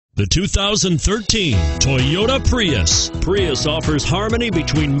The 2013 Toyota Prius. Prius offers harmony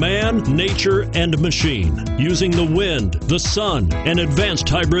between man, nature, and machine. Using the wind, the sun, and advanced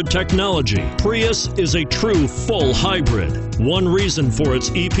hybrid technology, Prius is a true full hybrid. One reason for its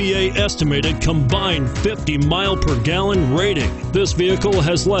EPA estimated combined 50 mile per gallon rating. This vehicle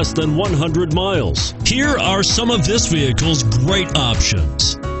has less than 100 miles. Here are some of this vehicle's great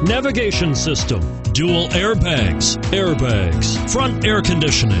options: navigation system, dual airbags, front air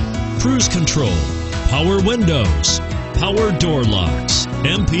conditioning, cruise control, power windows, power door locks,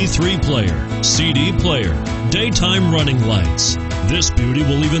 MP3 player, CD player, daytime running lights. This beauty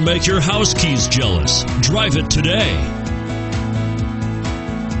will even make your house keys jealous. Drive it today.